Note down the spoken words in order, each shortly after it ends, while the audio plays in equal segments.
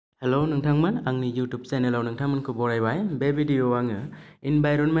Hello नोंथांमोन आंनि YouTube चेनेलाव नोंथांमोनखौ बरायबाय बे भिडियोआव आङो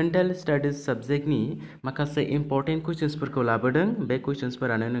इनभाइरनमेन्टेल स्टाडिज सब्जेक्टनि माखासे इम्पर्टेन्ट कुइसन्सफोरखौ लाबोदों बे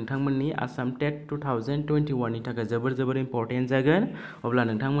कुइसन्सफोरानो नोंथांमोननि आसाम टेट 2021 नि थाखाय जोबोर इम्पर्टेन्ट जागोन अब्ला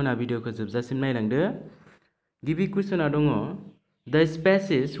नोंथांमोना भिडियोखौ जोबजासिम नायलांदो गिबि कुइसना दङ The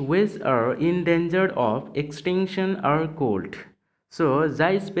species which are endangered of extinction are called So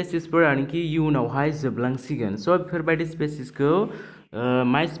जाय स्पेसिसफोरानोखि इयुनावहाय जोबलांसिगोन स बेफोरबायदि स्पेसिसखौ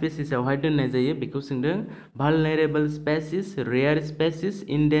माय स्पेसिसआवहाय दोननाय जायो बेखौ सोंदों vulnerable species rare species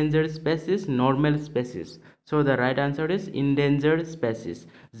endangered species normal species so the right answer is endangered species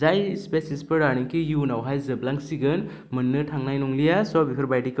जाय स्पेसिसफोरानोखि इयुनावहाय जोबलांसिगोन मोननो थांनाय नंलिया स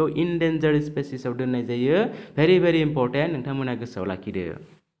बेफोरबायदिखौ endangered species आव दोननाय जायो very important नोंथांमोना गोसोआव लाखिदो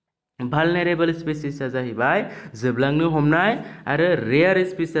vulnerable species जाहैबाय जोबलांनो हमनाय आरो rare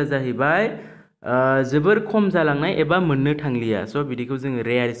species जाहैबाय जोबोर खम जालांनाय एबा मोननो थांलिया स बिदिखौ जोङो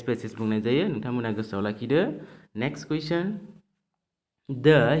rare species बुंनाय जायो नोंथांमोना गोसोआव लाखिदो next question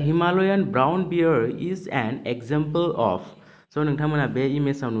The Himalayan brown bear is an example of स नोंथांमोना बे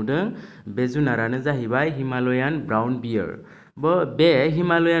इमेजआव नुदों बे जुनारानो जाहैबाय हिमालयान ब्राउन बियर बे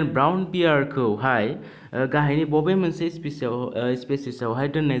हिमालयान ब्राउन बियरखौहाय गाहायनि बबे मोनसे स्पेसिसआवहाय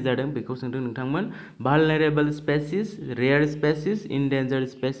दोननाय जादों बेखौ सोंदों नोंथांमोन vulnerable species rare species endangered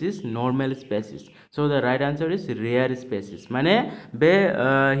species normal species so the right answer is rare species माने बे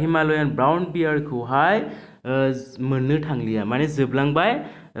हिमालयान ब्राउन बियरखौहाय मोननो थांलिया माने जोबलांबाय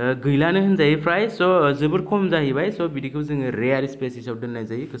गैलानो होनजायो फ्राय स जोबोर खम जाहैबाय स बिदिखौ जोङो रेयार स्पेसिसआव दोननाय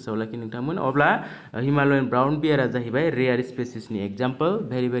जायो गोसोआव लाखि नोंथांमोन अब्ला हिमालयान ब्राउन बियरा जाहैबाय रेयार स्पेसिसनि एग्जांपल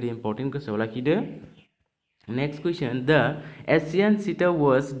भेरि इम्पर्टेन्ट गोसोआव लाखिदो नेक्स्ट क्वेश्चन द एशियान चीता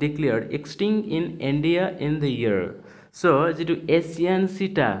was declared extinct in India in the year स जितु एशियान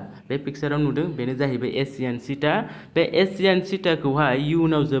चीता बे पिक्चाराव नुदों बेनो जाहैबाय एशियान चीता बे एशियान चीताखौहाय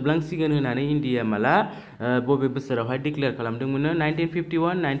इयुनाव जोबलांसिगोन होननानै इन्डिया माला बबे बोसोरावहाय डिक्लेयार खालामदोंमोन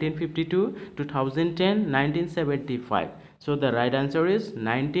 1951 1952 2010 1975 so the right answer is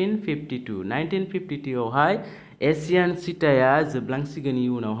 1952 आवहाय एशियान चीताया जोबलांसिगोन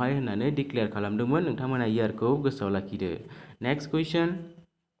इयुनावहाय होननानै डिक्लेयार खालामदोंमोन नोंथांमोना इयारखौ गोसोआव लाखिदो next question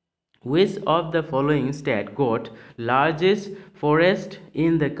Which of the following state got largest forest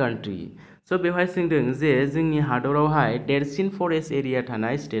in the country? So बेवहाय सोंदों जे जोंनि हादरावहाय देरसिन फरेस्ट एरिया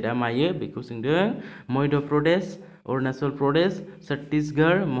थानाय स्टेटआ मायो बेखौ सोंदों Madhya Pradesh Arunachal Pradesh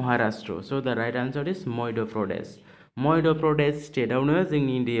Chhattisgarh Maharashtra so the right answer is Madhya Pradesh स्टेटआवनो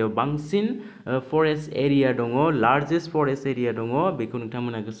जोंनि इन्डियायाव बांसिन फरेस्ट एरिया दङ लार्जेस्ट फरेस्ट एरिया दङ बेखौ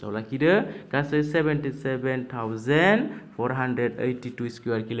नोंथांमोना गोसोआव लाखिदो गासै 77,482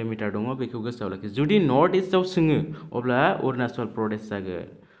 स्क्वायर किलोमिटार दङ बेखौ गोसोआव लाखि जुदि नर्थ इस्टआव सोङो अब्ला अरुणाचल प्रदेश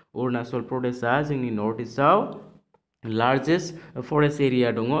जागोन अरुणाचल प्रदेशआ जोंनि नर्थ इस्टआव लार्जेस्ट फरेस्ट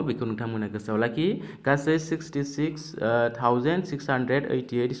एरिया दङ बेखौ नोंथांमोना गोसोआव लाखि गासै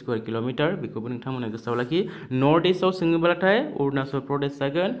 66,688 स्क्वायर किलोमिटार बेखौबो नोंथांमोना गोसोआव लाखि नर्थ इस्टआव सोङोब्लाथाय अरुणाचल प्रदेश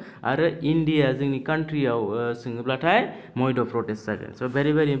जागोन आरो इन्डिया जोंनि कान्ट्रियाव सोङोब्लाथाय मध्य प्रदेश जागोन स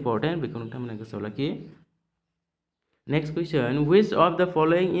भेरि इम्पर्टेन्ट बेखौ नोंथांमोना गोसोआव लाखि next question which of the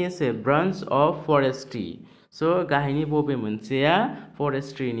following is a branch of forestry so गाहायनि बबे मोनसेया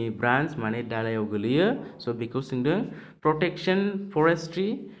फरेस्ट्रीनि ब्रान्च माने दालायाव गोलैयो स बेखौ सोंदों protection forestry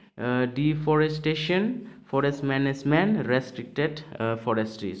deforestation forest management restricted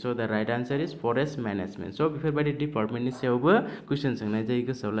forestry so the right answer is forest management so बेफोरबायदि डिपार्टमेन्टनि सायावबो कुइसन सोंनाय जायो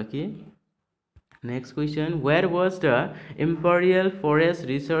गोसोआव लाखि Next question where was the Imperial Forest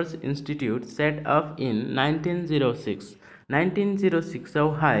Research Institute set up in 1906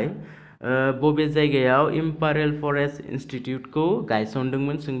 आवहाय बबे जायगायाव इम्पेरियल फरेस्ट इन्स्टिट्यूटखौ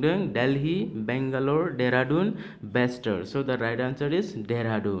गायसनदोंमोन सोंदों Delhi Bengaluru Dehradun बेस्टर so the right answer is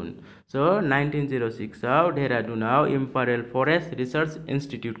Dehradun सो 1906 आव देहरादूनाव इम्पेरियल फरेस्ट रिसर्च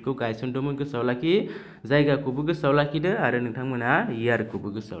इन्स्टिट्यूटखौ गायसनदोंमोन गोसोआव लाखि जायगाखौबो गोसोआव लाखिदो आरो नोंथांमोना इयारखौबो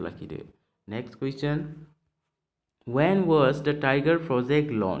गोसोआव लाखिदो next question when was the tiger project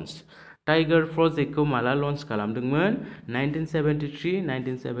launched tiger प्रोजेक्टखौ Mala lunch खालामदोंमोन 1973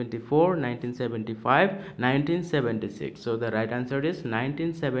 1974 1975 1976 so the right answer is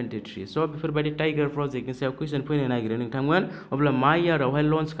 1973 so बेफोरबायदि टाइगर प्रोजेक्टनि सायाव क्वेश्चन फैनो नागिरो नोंथांमोन अब्ला मा इयारावहाय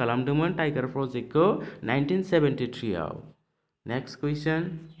लन्च खालामदोंमोन टाइगर प्रोजेक्टखौ 1973 आव next question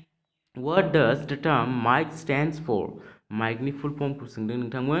what does the term MIC stands for माइकनि full फर्मखौ सोंदों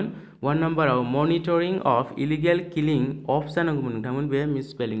नोंथांमोन 1 नम्बराव मनिटरिंग अफ इलिगेल किलिं अफ जानांगौमोन नोंथांमोन बे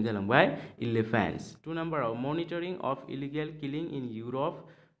मिसस्पेलिं जालांबाय इलिफेन्ट्स 2 नम्बराव monitoring of illegal किलिं in Europe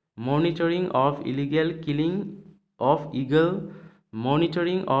monitoring of illegal किलिं of eagle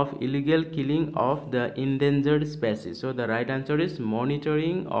monitoring of illegal killing of the endangered species. So the right answer is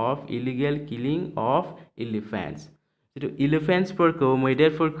monitoring of illegal killing of elephants. जितु elephants-फोरखौ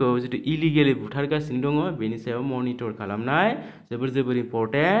मैदेरफोरखौ जितु illegally बुथारगासिनो दङ बेनि सायाव monitor खालामनाय जोबोर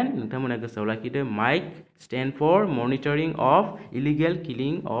important नोंथांमोना गोसोआव लाखिदो MIC stand for monitoring of illegal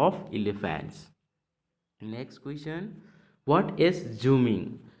killing of elephants. Next question, what is zooming?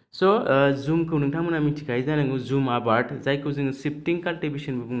 So zoom को नोंथांमोना मिथिखायो जानांगौ zoom आबाद जायखौ जोङो shifting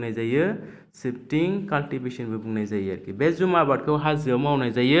cultivation बो बुंनाय जायो shifting cultivation बो बुंनाय जायो आरोखि बे zoom आबादखौ हाजोआव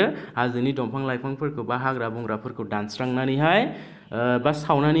मावनाय जायो हाजोनि दंफां लाइफांफोरखौ बा हाग्रा बंग्राफोरखौ दानस्रांनानैहाय बा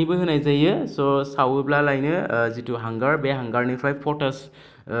सावनानैबो होनाय जायो सो सावोब्ला लायनो जितु हांगार बे हांगारनिफ्राय पटास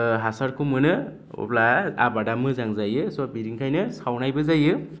हासारखौ मोनो अब्ला आबादा मोजां जायो सो बिदिखायनो सावनायबो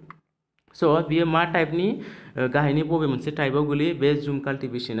जायो सो बियो मा टाइपनि गाहायनि बबे मोनसे टाइपआव गोलैयो बे जुम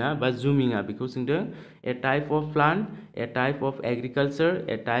काल्टिवेशना बा जुमिंआ बेखौ सोंदों ए type of plant A type of agriculture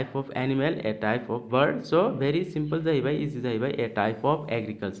A type of animal A type of bird so very simple जाहैबाय इजि जाहैबाय ए type of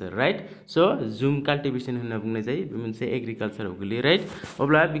agriculture right so जुम काल्टिवेशन होनना बुंनाय जायो बे मोनसे एग्रिकालचाराव गोलैयो राइट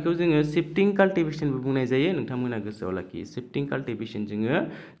अब्ला बेखौ जोङो शिफ्टिं काल्टिवेशनबो बुंनाय जायो नोंथांमोना गोसोआव लाखि शिफ्टिं काल्टिवेशन जोङो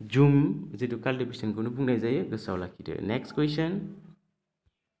जुम जितु काल्टिवेशनखौनो बुंनाय जायो गोसोआव लाखिदो next question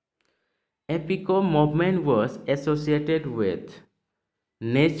Epico movement was associated with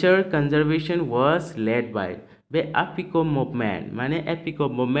nature conservation was led by the Epico movement माने Epico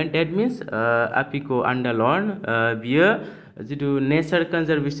movement that means Epico आन्दोलन बियो जितु नेचार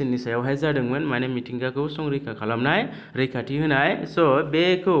कन्जारभेशन नि सायावहाय जादोंमोन माने मिथिंगाखौ संरैखा खालामनाय रैखाथि होनाय सो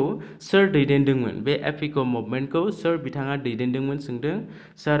बेखौ सोर दैदेनदोंमोन बे एपिको मुभमेन्टखौ सोर बिथाङा दैदेनदोंमोन सोंदों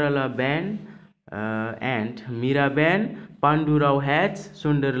साराला Ben and Mira Ben, Pandu Hedge,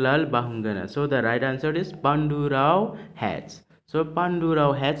 Sunderlal, Bahungana. So the right answer is Pandu Hedge. So Pandu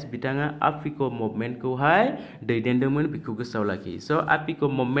Hedge बिथाङा Epico movement को हाय दैदेनदोंमोन बेखौ गोसोआव लाखि So Epico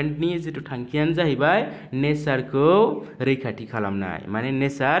movement नि जितु थांखियानो जाहैबाय नेचार को रैखाथि खालामनाय माने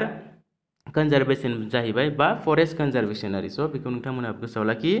नेचार कन्जारभेशन जाहैबाय बा फरेस्ट कन्जारभेशन आरो सो बेखौ नोंथांमोना गोसोआव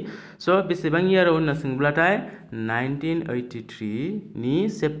लाखि सो बेसेबां इयाराव होनना सोंब्लाथाय 1983 नि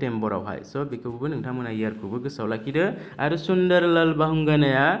सेप्टेम्बरावहाय सो बेखौबो नोंथांमोना इयारखौबो गोसोआव लाखिदो आरो सुंदरलाल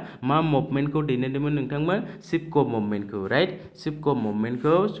बाहुंगानाया मा मुभमेन्टखौ दैदेनदोंमोन नोंथांमोन सिपको मुभमेन्टखौ राइट सिपको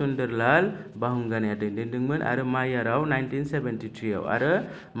मुभमेन्टखौ सुंदरलाल बाहुंगानाया दैदेनदोंमोन आरो मा इयाराव 1973 आव आरो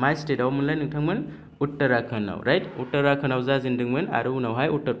मा स्टेटआव मोनलाय नोंथांमोन उत्तराखंडआव राइट उत्तराखंडआव जाजेनदोंमोन आरो उनावहाय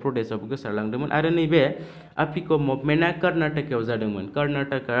उत्तर प्रदेशआवबो गोसारलांदोंमोन आरो नैबे एपिको मुभमेन्टआ कर्नाटकआव जादोंमोन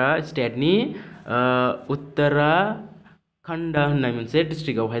कर्नाटका स्टेटनि उत्तराखंड होननाय मोनसे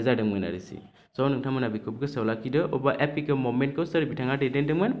डिस्ट्रिक्टआवहाय जादोंमोन आरोसि सो नोंथांमोना बेखौ गोसोआव लाखिदो अब्ला एपिको मुभमेन्टखौ सोर बिथाङा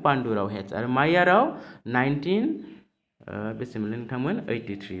दैदेनदोंमोन पान्डुराव हेड्स आरो मा इयाराव 19 बेसेमोनलाय नोंथांमोन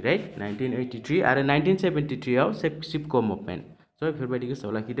 83 राइट 1983 आरो 1973 आव सिपको मुभमेन्ट सो बेफोरबायदि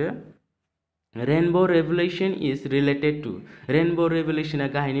गोसोआव लाखिदो Rainbow Revolution is related to Rainbow Revolution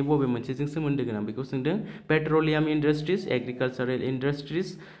गाहायनि बबे मोनसेजों सोमोन्दो गोनां बेखौ सोंदों Petroleum Industries, Agricultural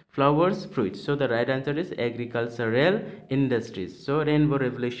Industries, Flowers, Fruits. So the right answer is Agricultural Industries. So Rainbow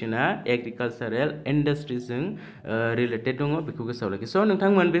Revolution Agricultural Industries जों related दङ बेखौ गोसोआव लाखि So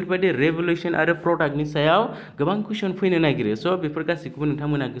नोंथांमोन बेफोरबायदि Revolution आरो Product नि सायाव गोबां कुइसन फैनो नागिरो So बेफोर गासैखौबो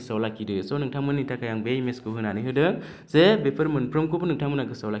नोंथांमोना गोसोआव लाखिदो So नोंथांमोननि थाखाय आं बे इमेजखौ होनानै होदों जे बेफोर मोनफ्रोमखौबो नोंथांमोना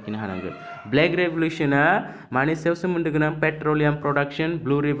गोसोआव लाखिनो हानांगोन Black Revolution मानि सायाव सोमोन्दो गोनां पेट्रोलियम प्रोडक्शन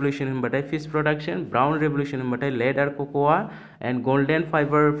ब्लू रेवोल्यूशन होनबाथाय फिश प्रोडक्शन ब्राउन रेवोल्यूशन होनबाथाय leather cocoa and golden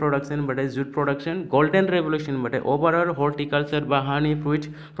fibre production होनबाथाय जुट प्रोडक्शन गोल्डन रेवोल्यूशन होनबाथाय ओवरऑल हॉर्टिकल्चर बा हानी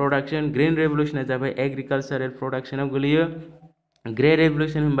फ्रूट प्रोडक्शन ग्रीन रेवोल्यूशन जाबाय एग्रीकल्चरल प्रोडक्शनाव गोलैयो ग्रे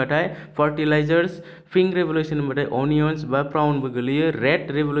रेवोल्यूशन होनबाथाय फर्टिलाइजर्स पिंक रेवोल्यूशन होनबाथाय अनियन्स बा प्राउनबो गोलैयो रेड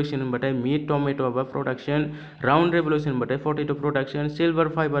रेवोल्यूशन होनबाथाय मीट टमेटो बा प्रोडक्शन राउंड रेवोल्यूशन होनबाथाय पटेटो प्रोडक्शन सिल्वर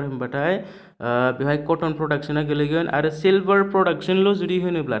फाइबर होनबाथाय बेहाय कटन प्रोडक्शना गोलैगोन आरो सिल्वर प्रोडक्शनल' जुदि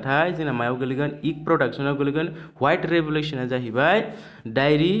होनोब्लाथाय जोंना मायाव गोलैगोन इग प्रोडक्शनाव गोलैगोन व्हाइट रेवोल्यूशना जाहैबाय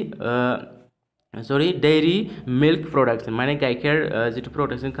डेयरी मिल्क प्रोडक्शन माने गाइखेर जितु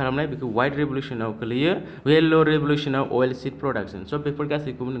प्रोडक्शन खालामनाय बेखौ व्हाइट रेवोल्यूशनाव गोलैयो yellow रेवोल्यूशनाव oil seed production so before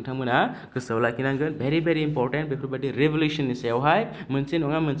गासैखौबो नोंथांमोना गोसोआव लाखिनांगोन भेरि इम्पोर्टेन्ट बेफोरबायदि रेवोल्यूशननि सायावहाय मोनसे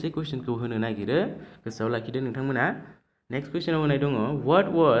नङा मोनसे कुइसनखौ होनो नागिरो गोसोआव लाखिदो नोंथांमोना नेक्स्ट कुइसनाव होनाय दङ what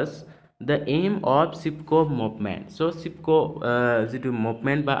was the aim of सिपको movement सो सिपको जितु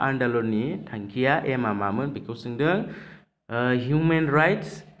मुभमेन्ट बा आन्दोलननि थांखिया एमआ मामोन बेखौ सोंदों humane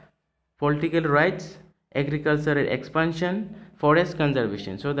rights political rights, agricultural expansion, forest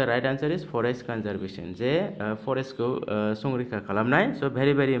conservation. So the right answer is forest conservation. J forest को संरैखा खालामनाय. So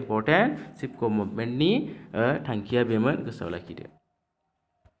very important. सिपको movement नि थांखिया बेमोन गोसोआव लाखिदो.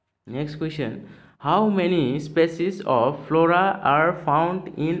 Next question. How many species of flora are found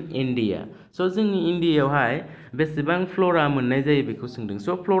in India? So जोंनि इन्डियायावहाय बेसेबां flora मोननाय जायो बेखौ सोंदों.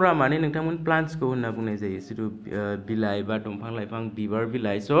 So फ्लरा माने नोंथांमोन प्लान्ट्सखौ होनना बुंनाय जायो. जिथु बिलाइ बा दंफां लाइफां बिबार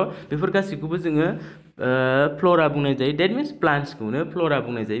बिलाइ. So बेफोर गासैखौबो जोङो फ्लरा बुंनाय जायो. That means प्लान्ट्सखौनो फ्लरा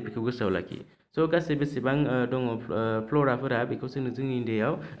बुंनाय जायो. बेखौ गोसोआव लाखि. So गासै बेसेबां दङ फ्लराफोरा बेखौ जोङो जोंनि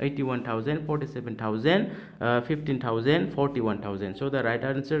इन्डियायाव 81,000, 47,000, 15,000, 41,000. So the right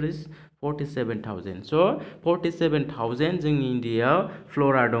answer is 47,000. So 47,000 जोंनि इन्डियायाव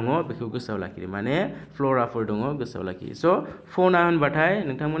फ्लरा दङ बेखौ गोसोआव लाखि. माने फ्लराफोर दङ गोसोआव लाखि. So फना होनबाथाय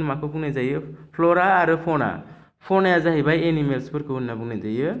नोंथांमोन माखौ बुंनाय जायो? फ्लरा आरो फना. फनाया जाहैबाय एनिमेल्सफोरखौ होनना बुंनाय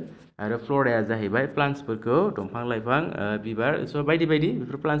जायो आरो फ्लराया जाहैबाय प्लान्ट्सफोरखौ दंफां लाइफां बिबार स' बायदि बायदि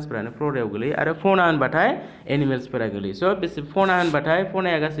बेफोर प्लान्ट्सफोरानो फ्लरायाव गोलैयो आरो फना होनबाथाय एनिमेल्सफोरा गोलैयो. स' बेसे फना होनबाथाय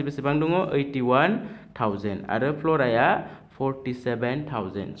फनाया गासै बेसेबां दङ? 81,000 आरो फ्लराया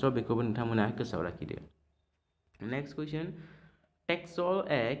 47,000. स' बेखौबो नोंथांमोना गोसोआव लाखिदो. Next question. Taxol,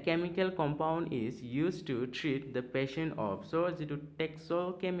 a chemical compound, is used to treat the patient of. So जितु Taxol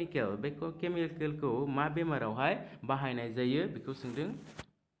chemical बेखौ chemicalखौ मा बेमारावहाय बाहायनाय जायो बेखौ सोंदों.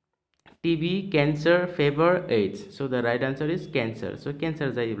 TB, cancer, fever, AIDS. So the right answer is cancer. So cancer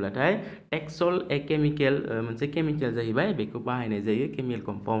जायोब्लाथाय Taxol, a chemical मोनसे chemical जाहैबाय बेखौ बाहायनाय जायो chemical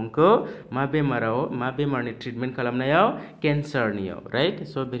compoundखौ मा बेमारनि ट्रिटमेन्ट खालामनायाव केन्सारनियाव. राइट.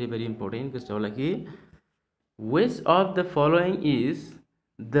 So very important गोसोआव लाखि. Which of the following is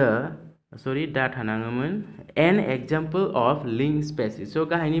an example of linked species? So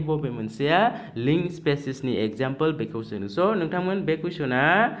गाहायनि बबे मोनसेया linked species नि example बेखौ सोंदों. So नोंथांमोन बे कुइसना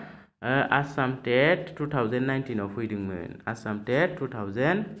आसाम टेट 2019 आव फैदोंमोन. आसाम टेट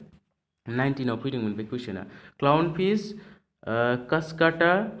 2019 आव फैदोंमोन बे कुइसना. Clownfish,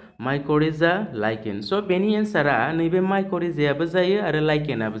 कास्काटा, माइकरिजा, lichen. स' बेनि एन्सारा नैबे माइकरिजायाबो जायो आरो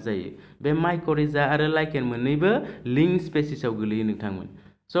लाइकेनाबो जायो. बे माइकरिजा आरो लाइकेन मोननैबो लिंक स्पेसिसआव गोलैयो नोंथांमोन.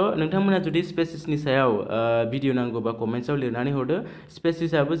 स' नोंथांमोना जुदि स्पेसिसनि सायाव भिडिअ नांगौबा कमेन्ट्सआव लिरनानै हरदो.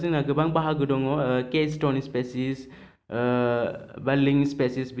 स्पेसिसआबो जोंना गोबां बाहागो दङ. केस्टन स्पेसिस बा लिंक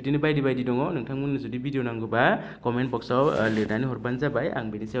स्पेसिस बिदिनो बायदि बायदि दङ. नोंथांमोननो जुदि भिडिअ नांगौबा कमेन्ट बक्सआव लिरनानै हरबानो जाबाय. आं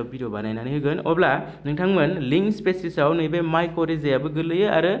बेनि सायाव भिडिअ बानायनानै होगोन. अब्ला नोंथांमोन लिंक स्पेसिसआव नैबे माइकरिजायाबो गोलैयो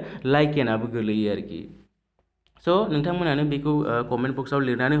आरो लाइकेनाबो गोलैयो आरोखि. स' नोंथांमोनानो बेखौ कमेन्ट बक्सआव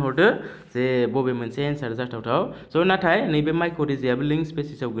लिरनानै हरदो जे बबे मोनसे एन्सार जाथावथाव. स' नाथाय नैबे माइकरिजायाबो लिंक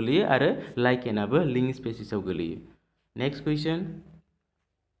स्पेसिसआव गोलैयो आरो लाइकेनाबो लिंक स्पेसिसआव गोलैयो. Next question.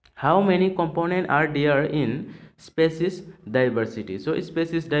 How many components are there in species diversity? So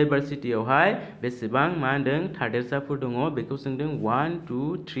species diversity आवहाय बेसेबां मा होनदों थादेरसाफोर दङ बेखौ सोंदों. 1, 2,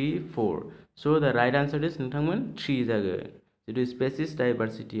 3, 4. So the right answer is नोंथांमोन 3 जागोन. जितु species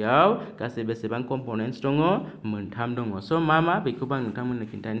diversity आव गासै बेसेबां components दङ? मोनथाम दङ. So मा बेखौबो आं नोंथांमोननो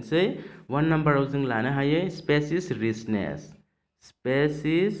खिन्थानोसै. 1 नाम्बाराव जों लानो हायो species richness.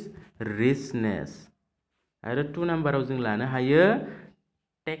 species richness. आरो 2 नाम्बाराव जों लानो हायो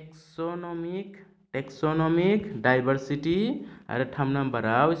taxonomic diversity आरो 3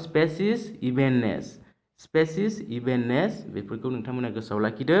 नाम्बाराव species evenness. species evenness बेफोरखौ नोंथांमोना गोसोआव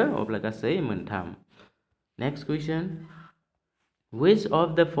लाखिदो. अब्ला गासै मोनथाम. Next question. Which of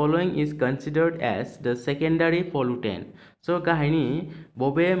the following is considered as the secondary pollutant? So गाहायनि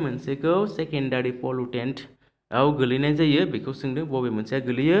बबे मोनसेखौ secondary pollutant आव गोलैनाय जायो बेखौ सोंदों. बबे मोनसेया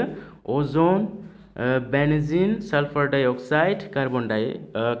गोलैयो? Ozone, Benzene, sulfur dioxide,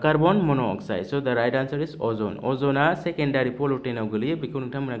 carbon monoxide. So the right answer is ozone. Ozoneआ secondary pollutant आव गोलैयो. बेखौ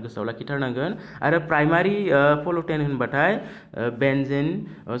नोंथांमोना गोसोआव लाखिथारनांगोन. आरो प्राइमारि pollutant होनबाथाय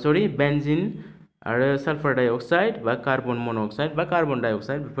बेन्जिन आरो साल्फार डाइअक्साइड बा कार्बन मन'क्साइड बा कार्बन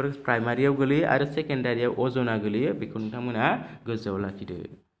डाइअक्साइड बेफोर प्राइमारियाव गोलैयो आरो सेकेन्डारियाव अज'ना गोलैयो. बेखौ नोंथांमोना गोसोआव लाखिदो.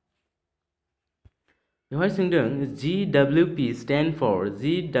 बेवहाय सोंदों GWP stand for.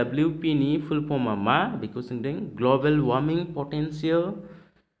 GWP नि फुल फर्मआ मा बेखौ सोंदों. Global warming पटेन्शियल,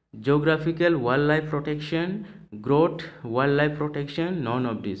 geographical wildlife protection, growth wildlife protection, none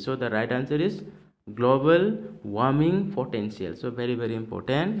of these. So the right answer is global warming potential. So very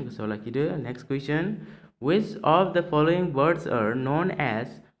important. गोसोआव लाखिदो. Next question. Which of the following birds are known as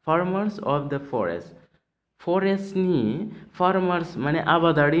farmers of the forest? फरेस्टनि farmers माने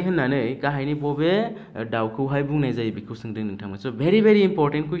आबादारि होननानै गाहायनि बबे दाउखौहाय बुंनाय जायो बेखौ सोंदों नोंथांमोन. स' very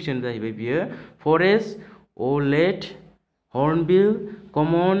important question जाहैबाय बियो. Forest, owlet, hornbill,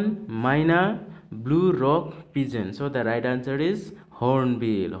 common, myna, blue rock pigeon. So the right answer is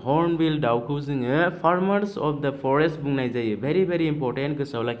hornbill दाउखौ जोङो फार्मार्स अफ द फरेस्ट बुंनाय जायो भेरि इम्पर्टेन्ट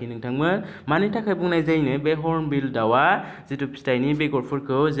गोसोआव लाखि नोंथांमोन मानि थाखाय बुंनाय जायोनो बे हर्नबिल दाउआ जिथु फिथाइनि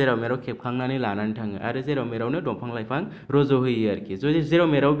बेगरफोरखौ जेराव मेराव खेबखांनानै लानानै थाङो आरो जेराव मेरावनो दंफां लाइफां रज'होयो आरोखि जुदि जेराव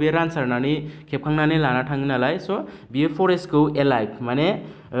मेराव बे रानसारनानै खेबखांनानै लाना थाङो नालाय स' बियो फरेस्टखौ एलाइभ माने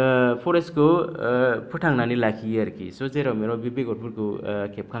फरेस्टखौ फोथांनानै लाखियो आरोखि स' जेराव मेराव बे बेगरफोरखौ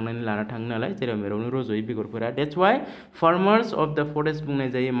खेबखांनानै लाना थाङो नालाय जेराव मेरावनो रज'यो बेगरफोरा that's Y farmers of the forest बुंनाय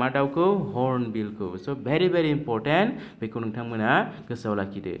जायो मा दाउखौ हर्नबिलखौ स' भेरि इम्पर्टेन्ट बेखौ नोंथांमोना गोसोआव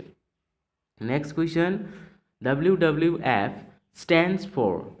लाखिदो next question WWF stands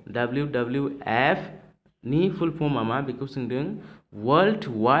for WWF नि फुल फर्मआ मा बेखौ सोंदों world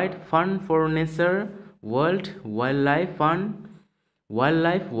wide fund for nature world wild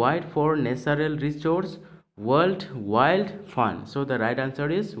wide for natural resource World Wild Fund. So the right answer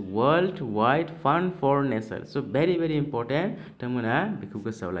is World Wide Fund for Nature. So very important. Tamana beku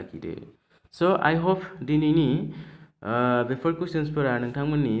gosoaw lakide. So I hope dinini before कुइसन्सफोरा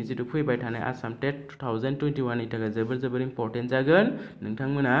नोंथांमोननि जितु फैबाय थानाय Assam TET 2021 नि थाखाय जोबोर important जागोन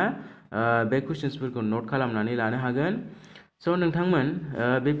नोंथांमोना बे कुइसन्सफोरखौ note खालामनानै लानो हागोन स' नोंथांमोन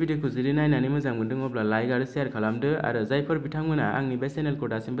बे भिडिअखौ जुदि नायनानै मोजां मोनदों अब्ला लाइक आरो शेयार खालामदो आरो जायफोर बिथांमोना आंनि बे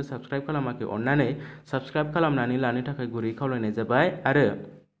चेनेलखौ दासिमबो साबस्क्राइब खालामाखै अन्नानै साबस्क्राइब खालामनानै लानो थाखाय गुरै खावलायनाय जाबाय आरो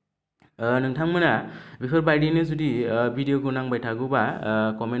नोंथांमोना बेफोरबायदिनो जुदि भिडिअखौ नांबाय थागौबा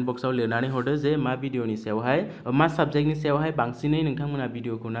कमेन्ट बक्सआव लिरनानै हरदो जे मा भिडिअनि सायावहाय मा साबजेक्टनि सायावहाय बांसिनै नोंथांमोना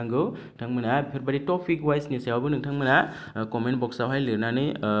भिडिअखौ नांगौ नोंथांमोना बेफोरबायदि टपिक वाइसनि सायावबो नोंथांमोना कमेन्ट बक्सआवहाय लिरनानै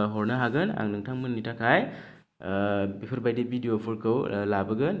हरनो हागोन आं नोंथांमोननि थाखाय बेफोरबायदि भिडिअफोरखौ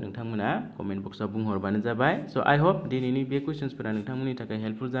लाबोगोन नोंथांमोना कमेन्ट बक्सआव बुंहरबानो जाबाय स' आइ होप दिनैनि बे कुइसन्सफोरा नोंथांमोननि थाखाय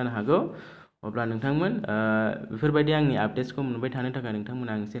हेल्पफुल जानो हागौ अब्ला नोंथांमोन बेफोरबायदि आंनि आपडेट्सखौ मोनबाय थानो थाखाय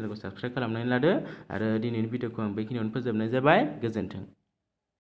नोंथांमोना आंनि चेनेलखौ साबस्क्राइब खालामनानै लादो आरो दिनैनि भिडिअखौ आं बेखिनियावनो फोजोबनाय जाबाय गोजोन्थों